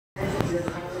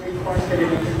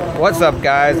What's up,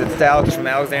 guys? It's Alex from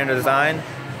Alexander Design,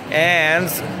 and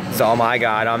oh my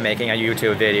god, I'm making a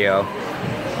YouTube video.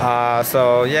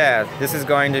 So yeah, this is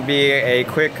going to be a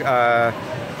quick get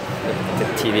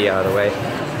the TV out of the way.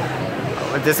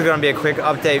 This is going to be a quick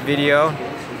update video,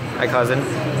 my cousin,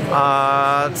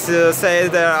 to say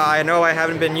that I know I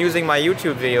haven't been using my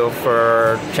YouTube video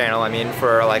channel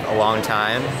for like a long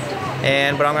time.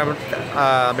 But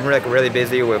I've been really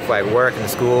busy with like work and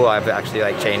school. I've actually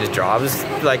like changed jobs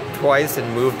like twice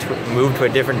and moved to a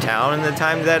different town in the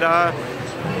time that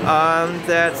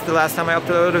that's the last time I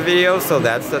uploaded a video. So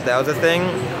that was a thing.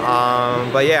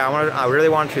 But yeah, I really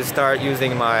want to start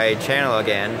using my channel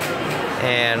again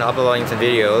and uploading some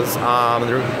videos.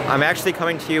 I'm actually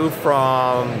coming to you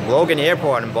from Logan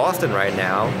Airport in Boston right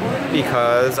now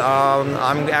because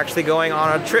I'm actually going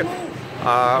on a trip.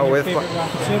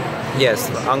 Yes,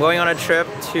 I'm going on a trip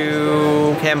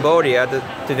to Cambodia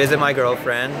to visit my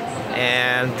girlfriend,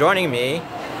 and joining me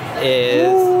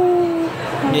is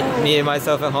me and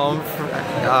myself at home,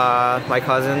 my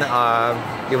cousin.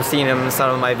 You've seen him in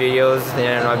some of my videos,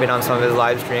 and I've been on some of his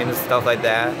live streams, stuff like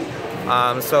that.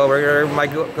 So we're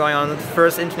going on the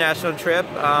first international trip.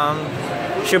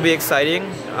 Should be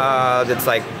exciting. It's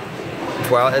like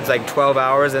 12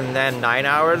 hours and then 9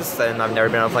 hours, and I've never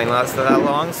been on a plane that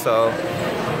long, so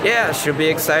yeah, it should be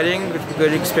exciting,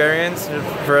 good experience.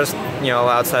 First,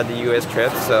 outside the US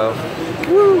trip, so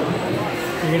woo.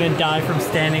 You're gonna die from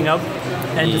standing up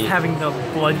and just having the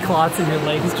blood clots in your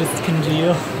legs just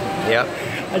congeal. Yep.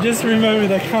 I just remember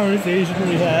that conversation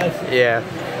we had. Yeah.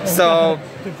 So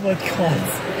the blood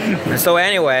clots. So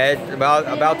anyway,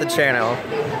 about the channel.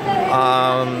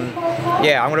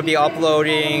 Yeah, I'm gonna be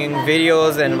uploading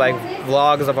videos and like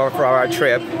vlogs for our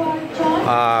trip,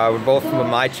 both from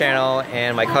my channel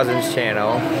and my cousin's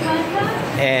channel.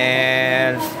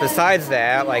 And besides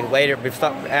that, like later,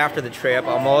 after the trip,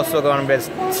 I'm also going to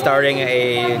be starting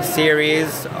a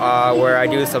series where I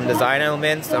do some design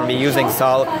elements. I'm going to be using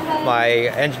my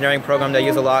engineering program that I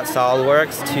use a lot,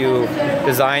 SolidWorks, to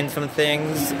design some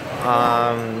things.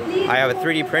 I have a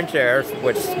 3D printer,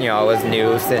 which was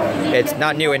new. It's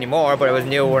not new anymore, but it was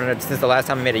new since the last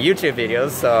time I made a YouTube video.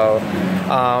 So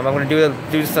I'm going to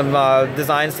do some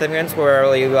design segments where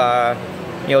we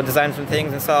design some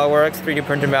things in SolidWorks, 3D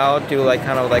print them out, do like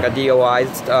kind of like a DIY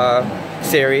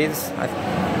series.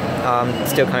 I'm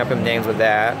still coming up with names with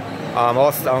that.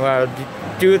 Also, I'm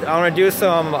gonna do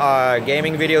some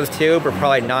gaming videos too, but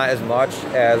probably not as much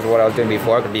as what I was doing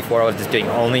before. Because before I was just doing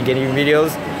only gaming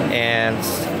videos, and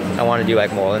I want to do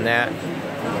like more than that.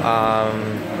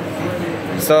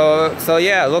 So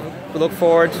yeah, look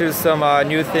forward to some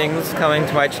new things coming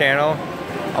to my channel.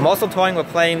 I'm also toying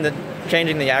with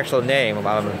changing the actual name.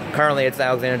 Currently it's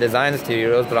Alexander Design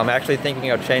Studios, but I'm actually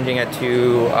thinking of changing it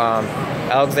to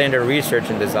Alexander Research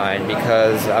and Design,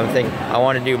 because I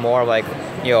want to do more like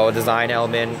design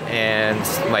element and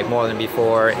like more than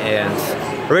before. And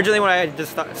originally when I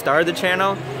just started the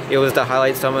channel, it was to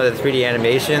highlight some of the 3D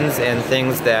animations and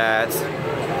things that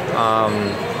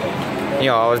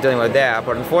I was dealing with that,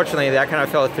 but unfortunately that kind of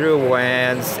fell through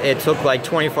when it took like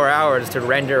 24 hours to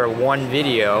render one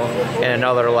video and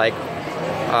another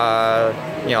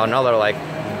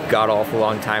god-awful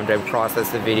long time to process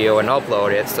the video and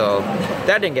upload it. So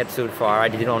that didn't get too far. I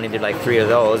only did like 3 of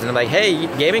those, and I'm like, hey,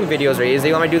 gaming videos are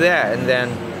easy, let me do that. And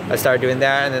then I started doing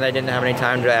that, and then I didn't have any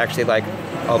time to actually like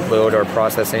upload or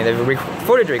process any of the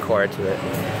footage recorded to it.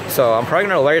 So I'm probably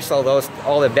gonna erase all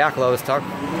the backload stuff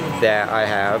that I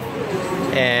have,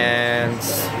 and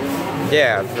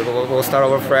yeah, we'll start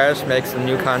over fresh, make some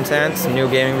new content, some new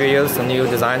gaming videos, some new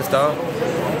design stuff,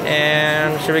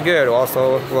 and it should be good. We'll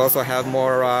also have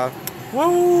more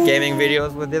gaming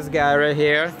videos with this guy right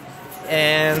here,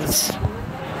 and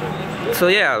so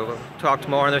yeah, we'll talk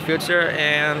more in the future.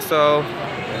 And so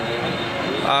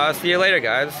see you later,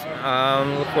 guys.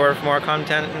 Look forward for more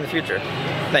content in the future.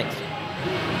 Thanks.